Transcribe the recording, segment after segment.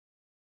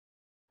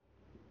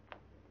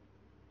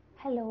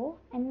Hello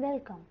and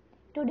welcome.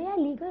 Today our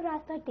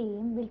Legalraasta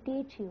team will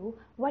teach you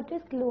what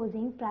is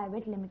closing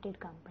private limited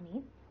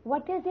company,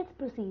 what is its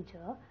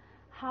procedure,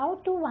 how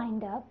to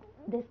wind up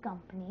this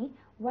company,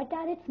 what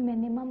are its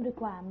minimum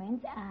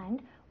requirements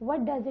and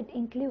what does it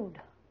include.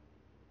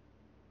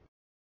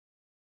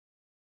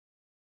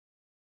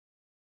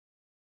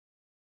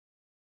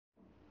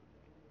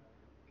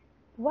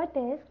 What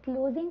is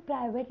closing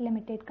private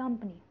limited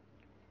company?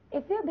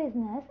 If your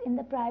business in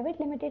the private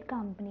limited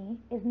company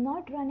is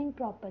not running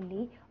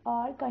properly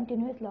or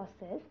continuous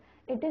losses,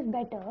 it is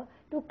better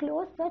to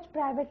close such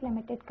private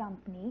limited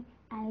company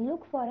and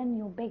look for a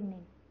new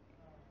beginning.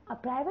 A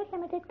private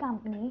limited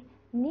company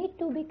need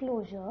to be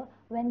closure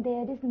when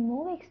there is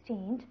no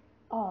exchange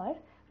or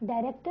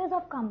directors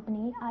of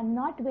company are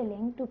not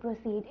willing to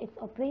proceed its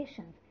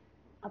operations.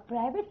 A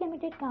private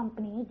limited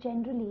company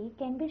generally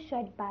can be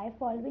shut by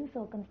following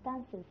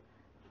circumstances.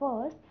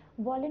 First,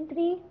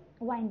 voluntary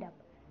wind up.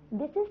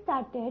 This is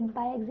started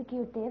by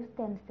executives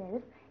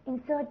themselves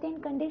in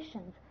certain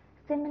conditions.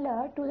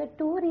 Similar to the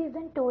two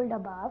reasons told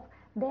above,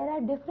 there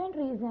are different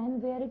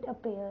reasons where it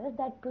appears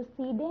that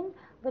proceeding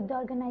with the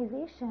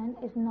organization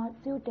is not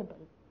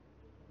suitable.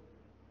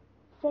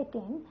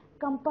 Second,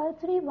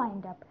 compulsory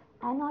wind up.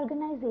 An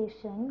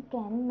organization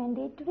can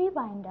mandatory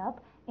wind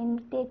up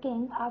in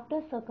taking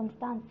after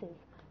circumstances.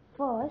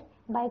 First,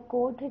 by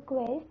court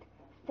request.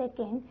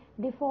 Second,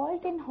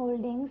 default in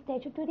holding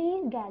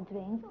statutory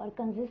gatherings or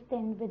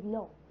consistent with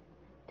law.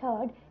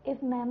 Third,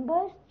 if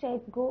members check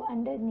go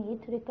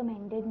underneath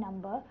recommended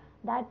number,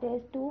 that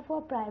is 2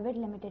 for private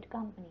limited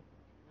company.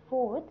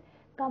 Fourth,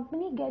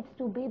 company gets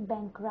to be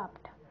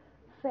bankrupt.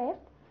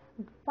 Fifth,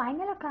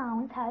 final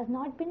accounts has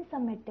not been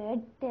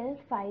submitted till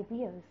 5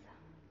 years.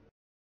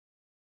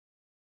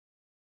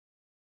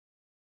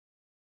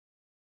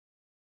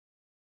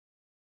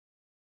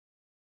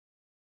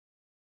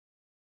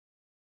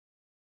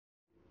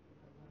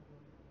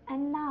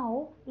 And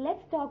now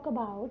let's talk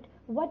about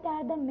what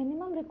are the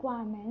minimum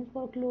requirements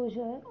for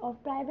closure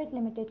of private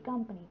limited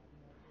company.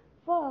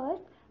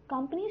 First,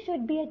 company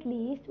should be at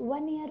least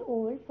 1 year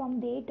old from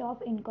date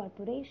of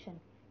incorporation.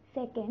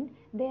 Second,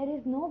 there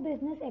is no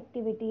business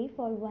activity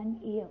for 1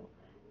 year.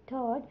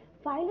 Third,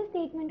 file a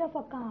statement of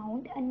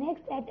account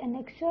annexed at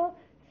Annexure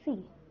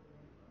C.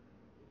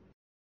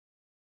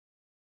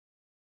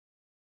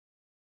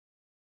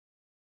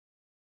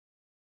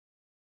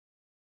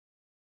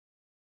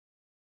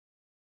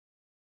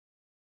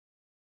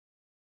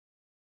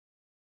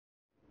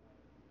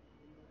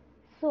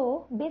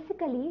 So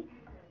basically,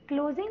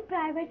 closing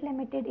private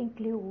limited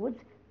includes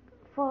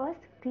first,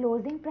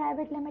 closing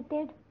private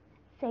limited,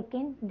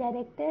 second,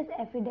 director's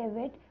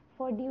affidavit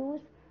for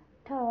dues,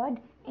 third,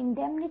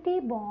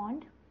 indemnity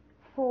bond,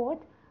 fourth,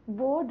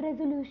 board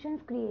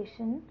resolutions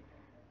creation,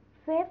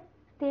 fifth,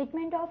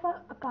 statement of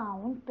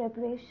account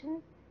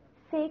preparation,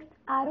 sixth,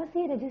 ROC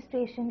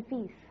registration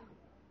fees.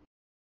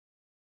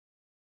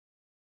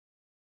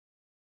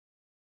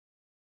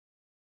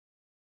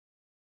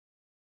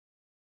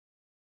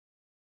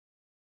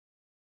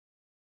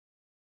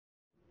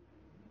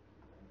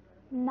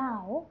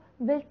 Now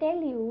we'll tell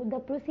you the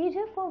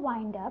procedure for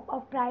wind up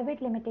of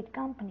private limited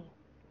company.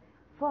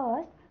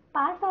 First,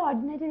 pass a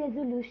ordinary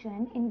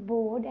resolution in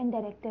board and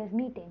directors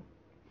meeting.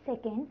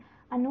 Second,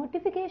 a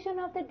notification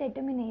of the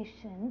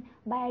determination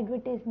by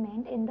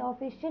advertisement in the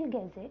official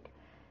gazette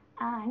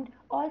and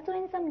also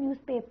in some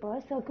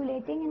newspapers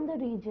circulating in the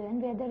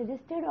region where the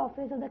registered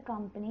office of the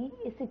company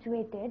is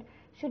situated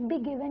should be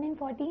given in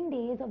 14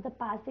 days of the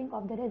passing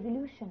of the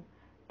resolution.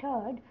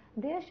 Third,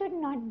 there should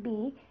not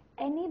be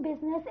any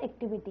business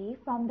activity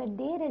from the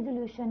day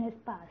resolution is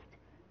passed.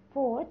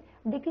 Fourth,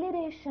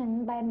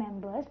 declaration by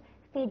members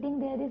stating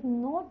there is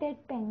no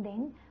debt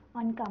pending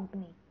on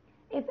company.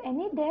 If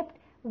any debt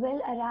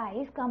will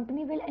arise,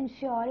 company will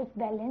ensure its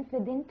balance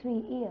within 3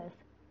 years.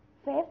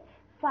 Fifth,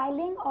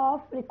 filing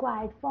of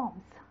required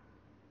forms.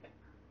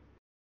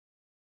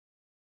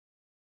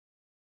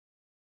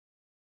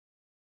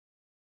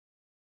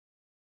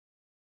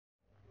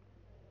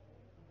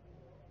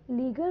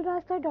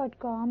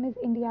 Legalraasta.com is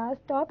India's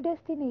top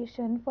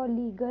destination for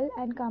legal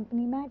and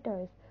company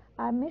matters.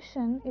 Our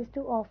mission is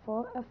to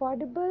offer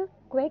affordable,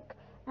 quick,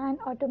 and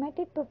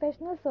automated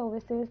professional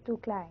services to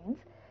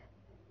clients.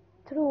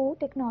 Through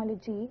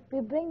technology, we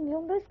bring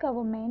numerous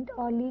government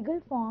or legal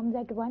forms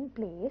at one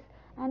place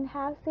and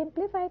have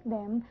simplified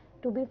them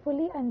to be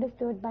fully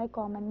understood by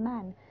common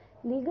man.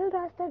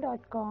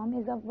 Legalraasta.com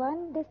is a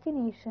one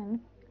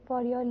destination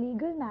for your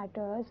legal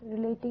matters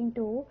relating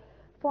to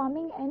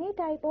forming any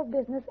type of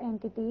business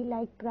entity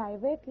like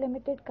private,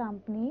 limited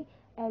company,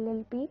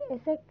 LLP,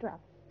 etc.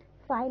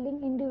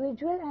 Filing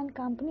individual and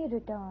company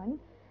return,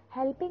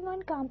 helping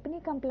on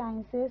company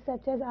compliances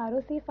such as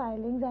ROC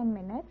filings and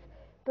minutes,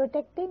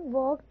 protecting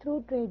work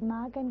through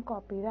trademark and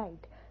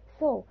copyright.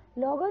 So,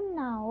 log on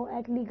now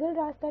at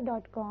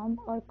legalraasta.com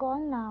or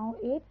call now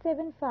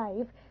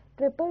 875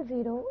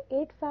 000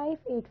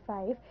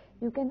 8585.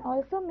 You can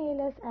also mail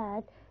us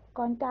at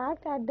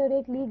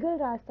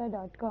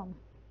contact@legalraasta.com.